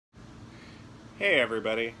Hey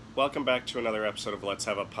everybody, welcome back to another episode of Let's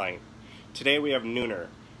Have a Pint. Today we have Nooner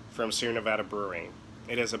from Sierra Nevada Brewing.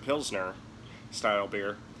 It is a Pilsner style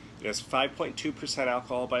beer. It is 5.2%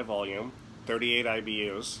 alcohol by volume, 38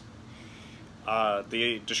 IBUs.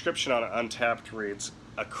 The description on Untappd reads,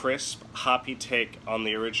 a crisp, hoppy take on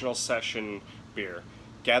the original session beer.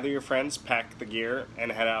 Gather your friends, pack the gear,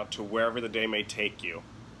 and head out to wherever the day may take you.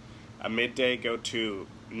 A midday go-to.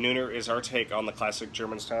 Nooner is our take on the classic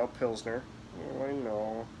German-style Pilsner. Oh, I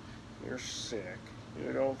know. You're sick.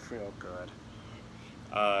 You don't feel good.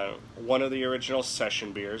 One of the original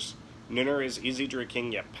session beers. Nooner is easy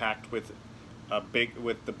drinking yet packed with the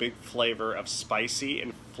big flavor of spicy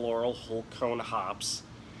and floral whole cone hops.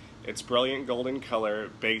 Its brilliant golden color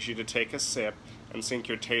begs you to take a sip and sink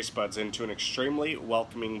your taste buds into an extremely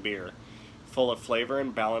welcoming beer, full of flavor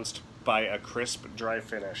and balanced by a crisp, dry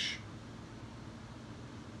finish.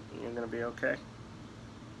 You're gonna be okay?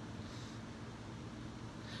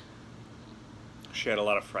 She had a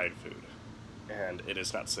lot of fried food, and it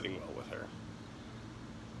is not sitting well with her.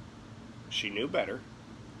 She knew better.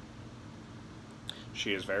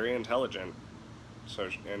 She is very intelligent,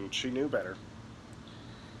 and she knew better,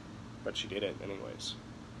 but she did it anyways.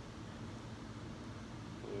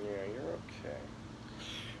 Yeah, you're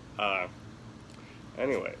okay.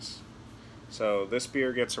 Anyways, so this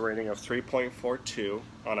beer gets a rating of 3.42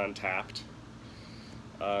 on Untappd,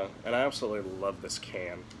 and I absolutely love this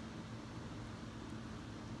can.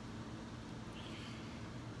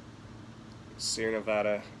 Sierra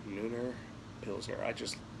Nevada Nooner Pilsner.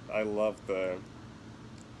 I love the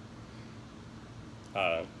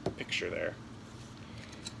picture there.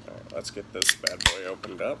 Alright, let's get this bad boy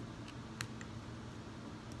opened up.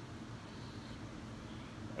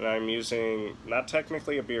 And I'm using, not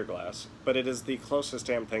technically a beer glass, but it is the closest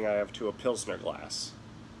damn thing I have to a Pilsner glass.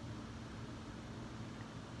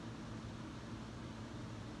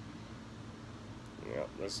 Yep,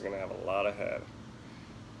 this is going to have a lot of head.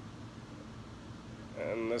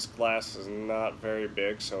 And this glass is not very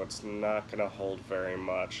big, so it's not going to hold very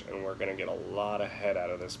much, and we're going to get a lot of head out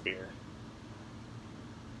of this beer.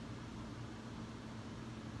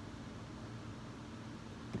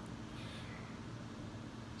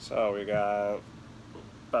 So we got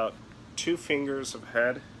about 2 fingers of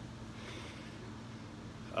head,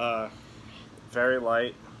 very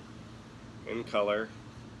light in color,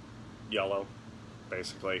 yellow,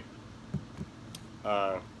 basically.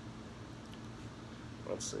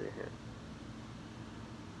 Let's see here.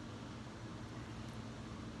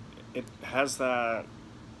 It has that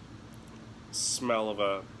smell of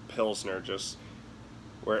a Pilsner, just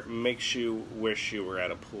where it makes you wish you were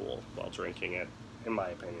at a pool while drinking it, in my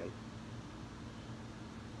opinion.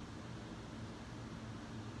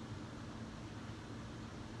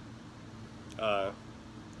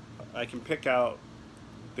 I can pick out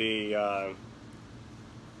the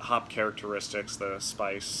hop characteristics, the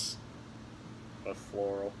spice, the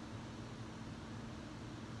floral,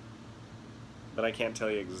 but I can't tell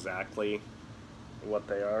you exactly what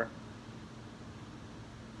they are.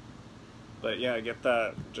 But yeah, I get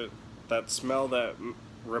that smell that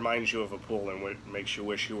reminds you of a pool and makes you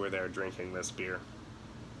wish you were there drinking this beer.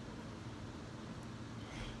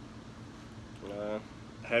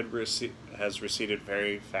 Head has receded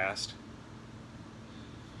very fast.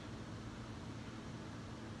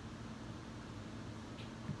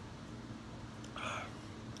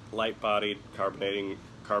 Light-bodied,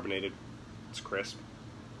 carbonated. It's crisp.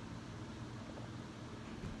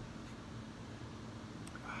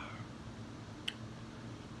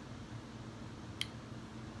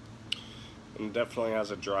 And definitely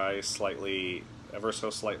has a dry, slightly, ever so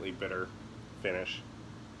slightly bitter finish.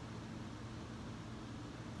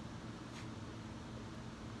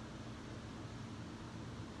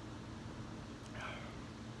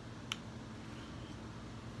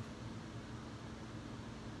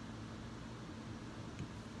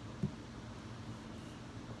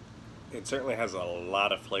 It certainly has a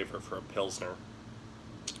lot of flavor for a Pilsner.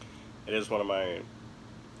 It is one of my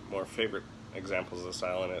more favorite examples of the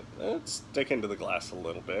style, and it's sticking to the glass a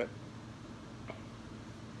little bit.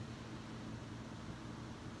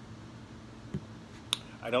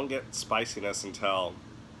 I don't get spiciness until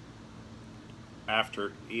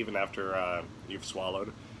even after you've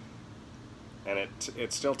swallowed, and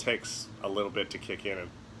it still takes a little bit to kick in.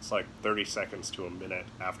 It's like 30 seconds to a minute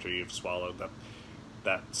after you've swallowed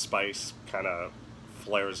that spice kind of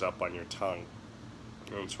flares up on your tongue,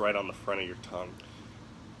 and it's right on the front of your tongue.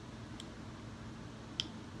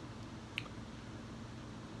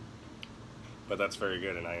 But that's very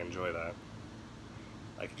good, and I enjoy that.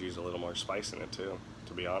 I could use a little more spice in it too,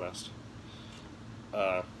 to be honest.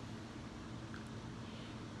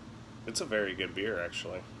 It's a very good beer,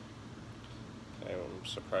 actually. I'm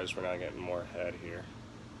surprised we're not getting more head here,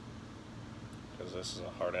 because this is a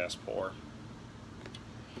hard-ass pour.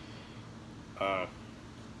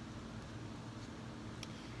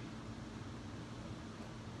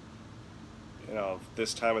 You know,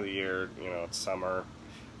 this time of the year, you know, it's summer,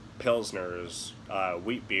 Pilsners,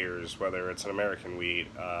 wheat beers, whether it's an American wheat,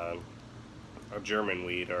 a German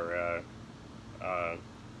wheat, or a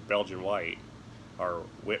Belgian white, or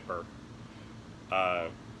Whitmer.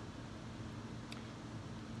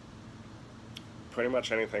 Pretty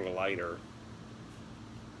much anything lighter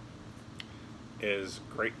is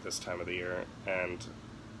great this time of the year, and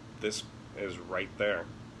this is right there.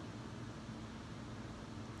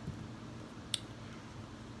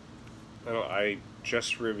 I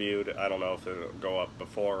just reviewed, I don't know if it'll go up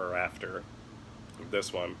before or after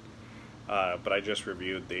this one, but I just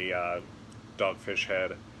reviewed the Dogfish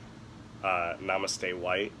Head Namaste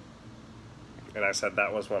White, and I said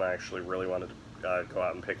that was when I actually really wanted to go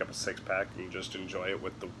out and pick up a 6-pack and just enjoy it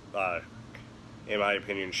with the, in my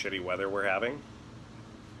opinion, shitty weather we're having.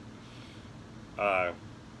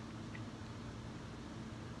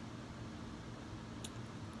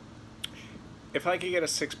 If I could get a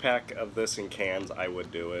 6-pack of this in cans, I would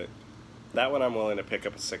do it. That one I'm willing to pick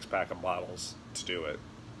up a 6-pack of bottles to do it.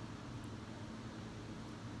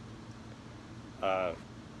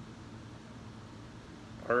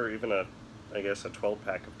 Or even I guess a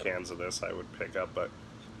 12-pack of cans of this I would pick up, but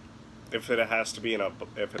if it has to be in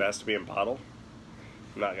bottle,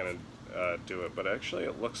 I'm not gonna do it. But actually,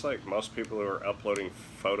 it looks like most people who are uploading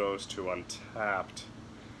photos to Untappd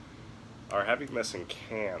are having this in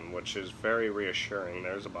can, which is very reassuring.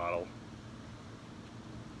 There's a bottle.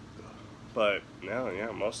 But, no,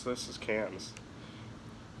 yeah, most of this is cans.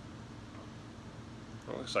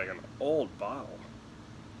 It looks like an old bottle.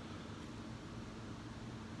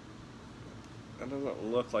 That doesn't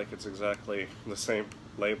look like it's exactly the same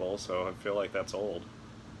label, so I feel like that's old.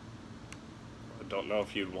 I don't know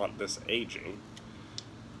if you'd want this aging.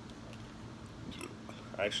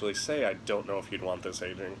 I actually say I don't know if you'd want this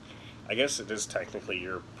aging. I guess it is technically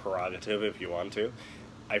your prerogative if you want to.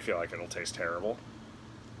 I feel like it'll taste terrible.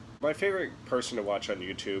 My favorite person to watch on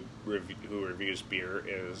YouTube who reviews beer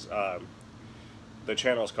is, the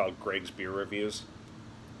channel is called Greg's Beer Reviews.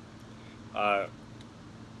 My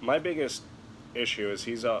biggest issue is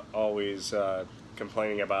he's always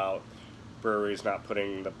complaining about breweries not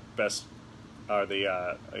putting the best, or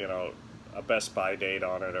the, you know, a best by date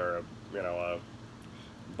on it, or, you know, a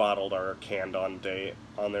bottled or canned on date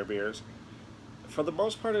on their beers. For the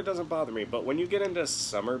most part, it doesn't bother me, but when you get into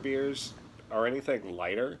summer beers or anything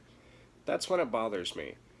lighter, that's when it bothers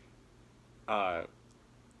me. To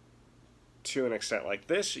an extent. Like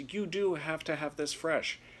this, you do have to have this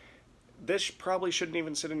fresh. This probably shouldn't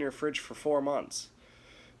even sit in your fridge for 4 months.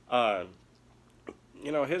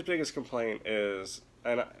 You know, his biggest complaint is,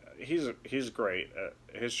 and he's great.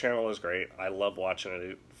 His channel is great. I love watching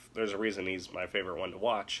it. There's a reason he's my favorite one to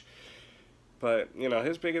watch. But, you know,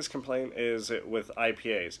 his biggest complaint is with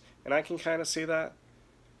IPAs. And I can kind of see that.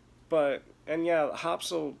 But, and yeah,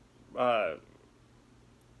 hops will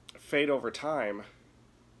fade over time.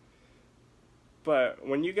 But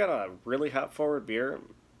when you get a really hop-forward beer,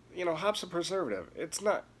 you know, hop's a preservative. It's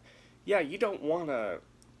not, yeah, you don't want to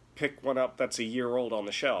pick one up that's a year old on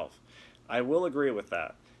the shelf. I will agree with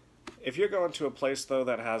that. If you're going to a place, though,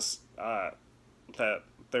 that has, that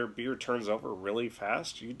their beer turns over really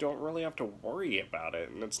fast, you don't really have to worry about it,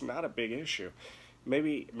 and it's not a big issue.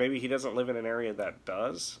 Maybe he doesn't live in an area that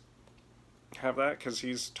does have that, because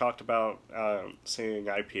he's talked about seeing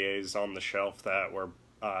IPAs on the shelf that were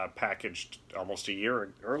packaged almost a year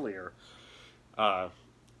earlier. The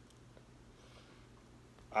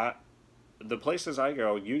places I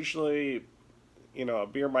go, usually, you know, a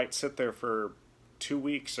beer might sit there for 2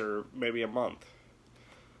 weeks or maybe a month.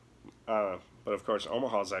 But of course,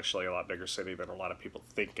 Omaha is actually a lot bigger city than a lot of people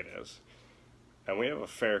think it is. And we have a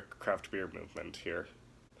fair craft beer movement here.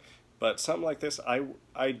 But something like this, I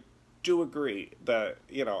do agree that,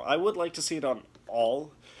 you know, I would like to see it on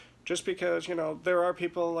all, just because, you know, there are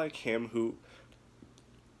people like him who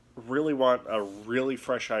really want a really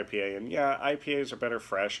fresh IPA. And yeah, IPAs are better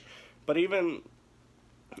fresh, but even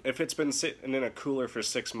if it's been sitting in a cooler for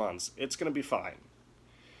 6 months, it's going to be fine.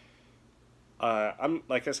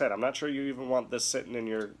 Like I said, I'm not sure you even want this sitting in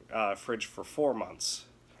your fridge for 4 months.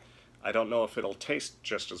 I don't know if it'll taste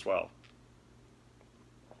just as well.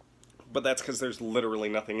 But that's because there's literally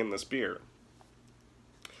nothing in this beer.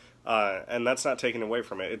 And that's not taken away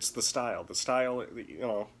from it. It's the style. The style, you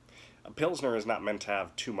know, a Pilsner is not meant to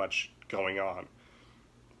have too much going on.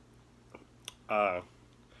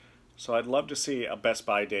 So I'd love to see a Best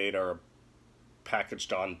Buy date or a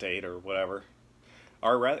packaged on date or whatever.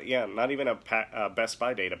 Or yeah, not even a Best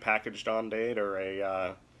Buy date, a packaged on date or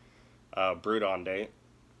a brewed on date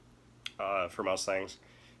for most things.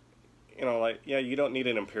 You know, like, yeah, you don't need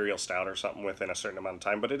an imperial stout or something within a certain amount of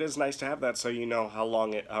time, but it is nice to have that so you know how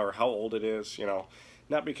long it or how old it is. You know,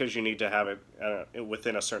 not because you need to have it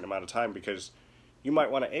within a certain amount of time, because you might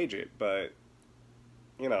want to age it, but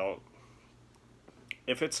you know,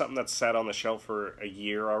 if it's something that's sat on the shelf for a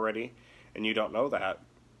year already and you don't know that,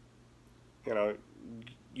 you know,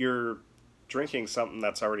 you're drinking something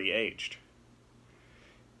that's already aged.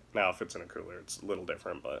 Now, if it's in a cooler, it's a little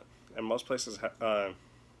different, but and most places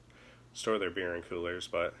store their beer in coolers,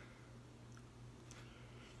 but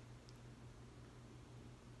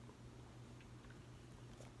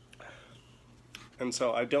and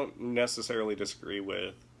so I don't necessarily disagree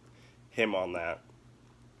with him on that.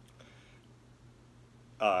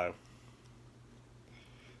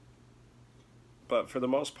 But for the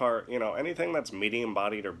most part, you know, anything that's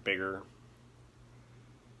medium-bodied or bigger,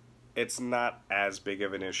 it's not as big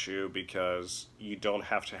of an issue because you don't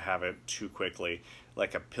have to have it too quickly.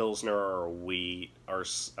 Like a Pilsner or a wheat or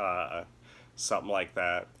something like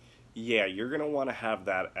that. Yeah, you're going to want to have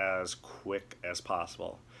that as quick as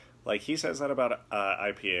possible. Like he says that about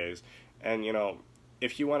IPAs. And, you know,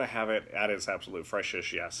 if you want to have it at its absolute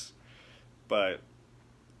freshest, yes. But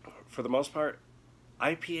for the most part,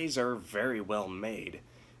 IPAs are very well made.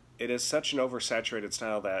 It is such an oversaturated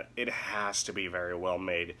style that it has to be very well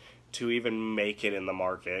made to even make it in the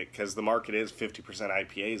market, because the market is 50%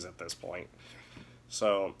 IPAs at this point.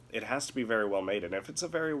 So it has to be very well made, and if it's a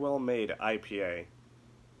very well made IPA,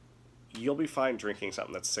 you'll be fine drinking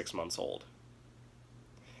something that's 6 months old.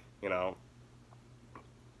 You know,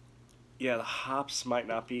 yeah, the hops might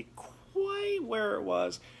not be quite where it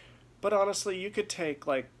was, but honestly, you could take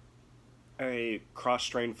like a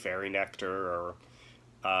cross-strain Fairy Nectar or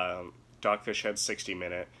Dogfish Head 60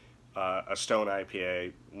 Minute, a Stone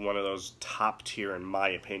IPA, one of those top tier, in my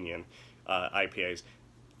opinion, IPAs.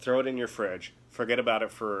 Throw it in your fridge. Forget about it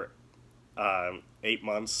for 8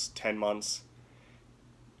 months, 10 months,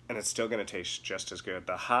 and it's still going to taste just as good.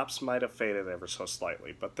 The hops might have faded ever so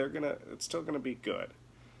slightly, but it's still going to be good.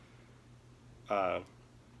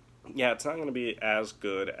 Yeah, it's not going to be as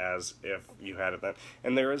good as if you had it then.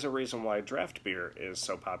 And there is a reason why draft beer is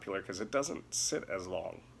so popular, because it doesn't sit as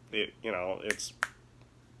long. You know, it's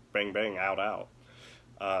bang, bang, out.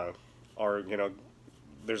 Or, you know,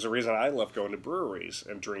 there's a reason I love going to breweries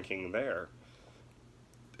and drinking there,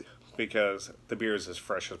 because the beer is as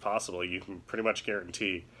fresh as possible. You can pretty much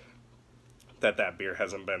guarantee that that beer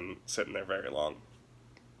hasn't been sitting there very long,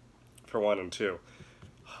 for one. And two,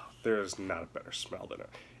 there is not a better smell than it.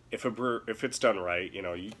 If it's done right, you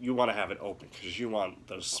know, you want to have it open, because you want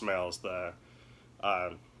those smells, the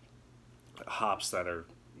hops that are,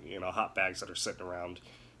 you know, hop bags that are sitting around,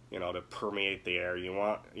 you know, to permeate the air. You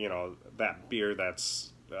want, you know, that beer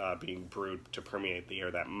that's being brewed to permeate the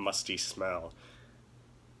air, that musty smell.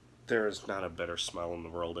 There is not a better smell in the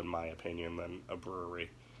world, in my opinion, than a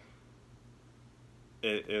brewery.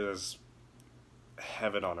 It is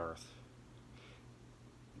heaven on earth.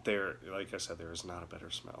 Like I said, there is not a better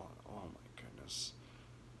smell. Oh my goodness.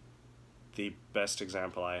 The best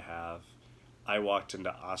example I have, I walked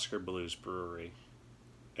into Oscar Blues Brewery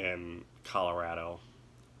in Colorado,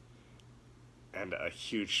 and a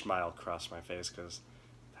huge smile crossed my face because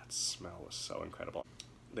that smell was so incredible.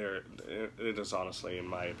 It is honestly, in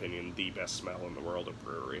my opinion, the best smell in the world of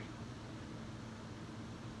brewery,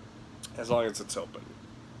 as long as it's open.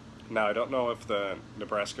 Now, I don't know if the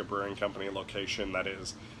Nebraska Brewing Company location that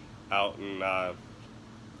is out in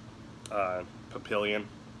Papillion,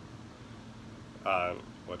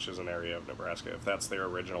 which is an area of Nebraska, if that's their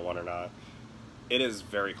original one or not. It is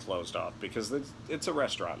very closed off, because it's a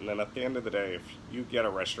restaurant, and then at the end of the day, if you get a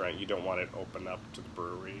restaurant, you don't want it open up to the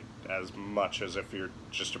brewery as much as if you're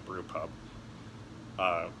just a brew pub.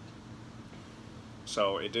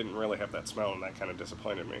 So it didn't really have that smell, and that kind of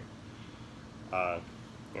disappointed me.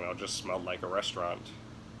 You know, it just smelled like a restaurant.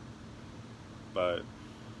 But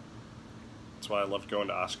that's why I love going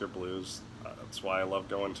to Oscar Blues. That's why I love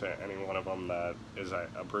going to any one of them that is a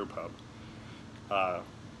brew pub.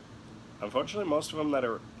 Unfortunately, most of them that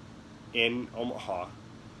are in Omaha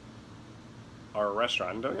are a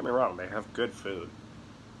restaurant. And don't get me wrong, they have good food.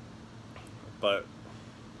 But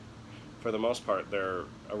for the most part, they're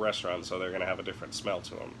a restaurant, so they're going to have a different smell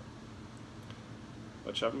to them.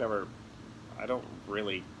 Which I don't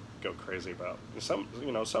really go crazy about. Some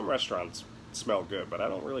restaurants smell good, but I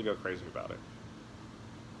don't really go crazy about it.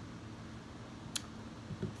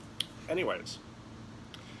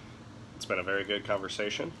 been a very good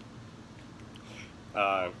conversation.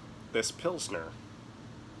 This Pilsner,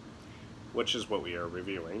 which is what we are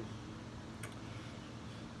reviewing.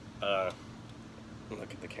 Look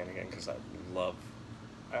at the can again, because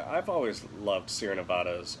I've always loved Sierra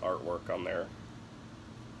Nevada's artwork on their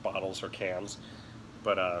bottles or cans,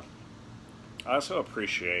 but I also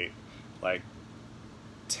appreciate like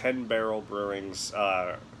 10 Barrel Brewing's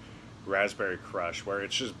Raspberry Crush, where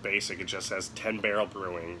it's just basic. It just says 10 Barrel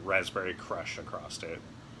Brewing Raspberry Crush across it.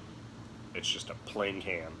 It's just a plain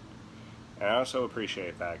can. And I also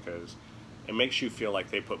appreciate that because it makes you feel like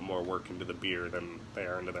they put more work into the beer than they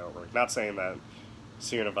are into their artwork. Not saying that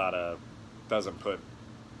Sierra Nevada doesn't put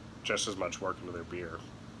just as much work into their beer.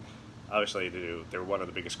 Obviously they do. They're one of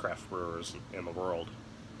the biggest craft brewers in the world,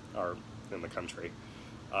 or in the country.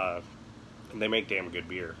 And they make damn good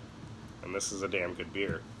beer. And this is a damn good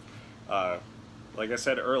beer. Like I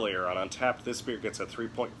said earlier, on Untapped, this beer gets a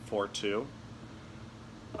 3.42.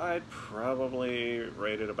 I'd probably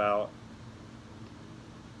rate it about...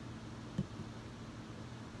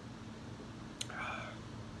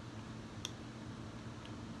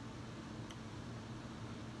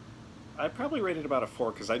 I'd probably rate it about a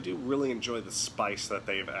 4 because I do really enjoy the spice that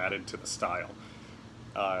they've added to the style.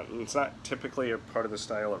 It's not typically a part of the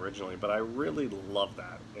style originally, but I really love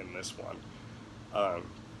that in this one.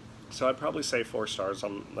 So I'd probably say 4 stars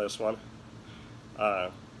on this one.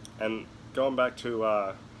 And going back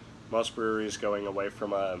to most breweries going away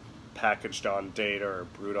from a packaged on date or a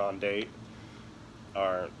brewed on date,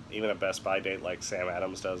 or even a Best By date like Sam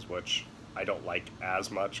Adams does, which I don't like as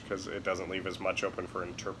much because it doesn't leave as much open for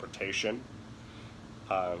interpretation.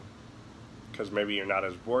 Because maybe you're not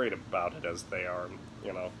as worried about it as they are,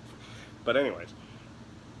 you know. But anyways,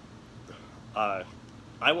 I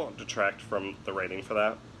won't detract from the rating for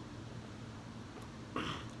that.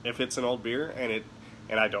 If it's an old beer and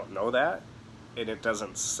I don't know that, and it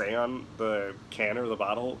doesn't say on the can or the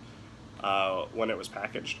bottle when it was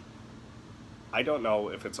packaged, I don't know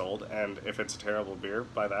if it's old, and if it's a terrible beer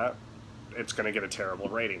by that, it's going to get a terrible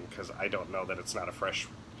rating because I don't know that it's not a fresh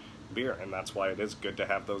beer, and that's why it is good to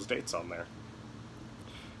have those dates on there.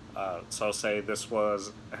 So say this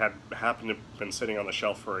had happened to have been sitting on the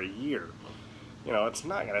shelf for a year, you know, it's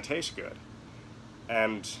not going to taste good.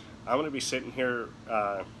 And I'm going to be sitting here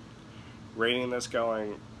rating this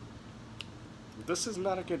going, this is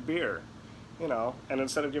not a good beer, you know, and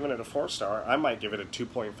instead of giving it a 4-star, I might give it a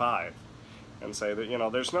 2.5 and say that, you know,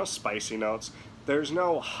 there's no spicy notes, there's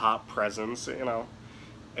no hop presence, you know,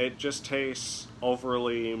 it just tastes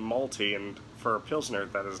overly malty, and for a Pilsner,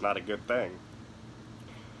 that is not a good thing.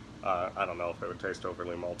 I don't know if it would taste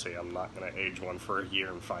overly malty. I'm not going to age one for a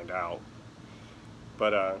year and find out.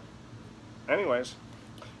 But anyways,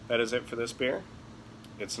 that is it for this beer.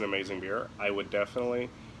 It's an amazing beer. I would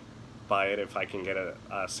definitely buy it if I can get a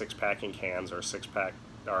 6-pack in cans, or a 6-pack,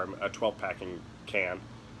 or a 12-pack in can.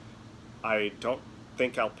 I don't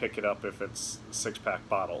think I'll pick it up if it's a 6-pack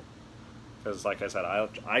bottle, because like I said,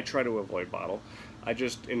 I try to avoid bottle. I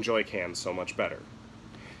just enjoy cans so much better.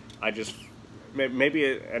 I just,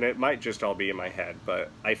 maybe, and it might just all be in my head,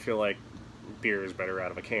 but I feel like beer is better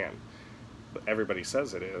out of a can. But everybody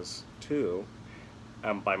says it is, too.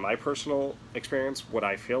 By my personal experience, what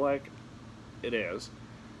I feel like, it is.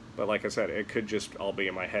 But like I said, it could just all be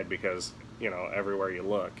in my head because, you know, everywhere you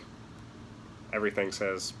look, everything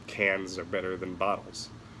says cans are better than bottles.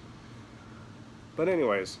 But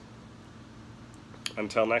anyways,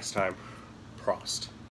 until next time, Prost.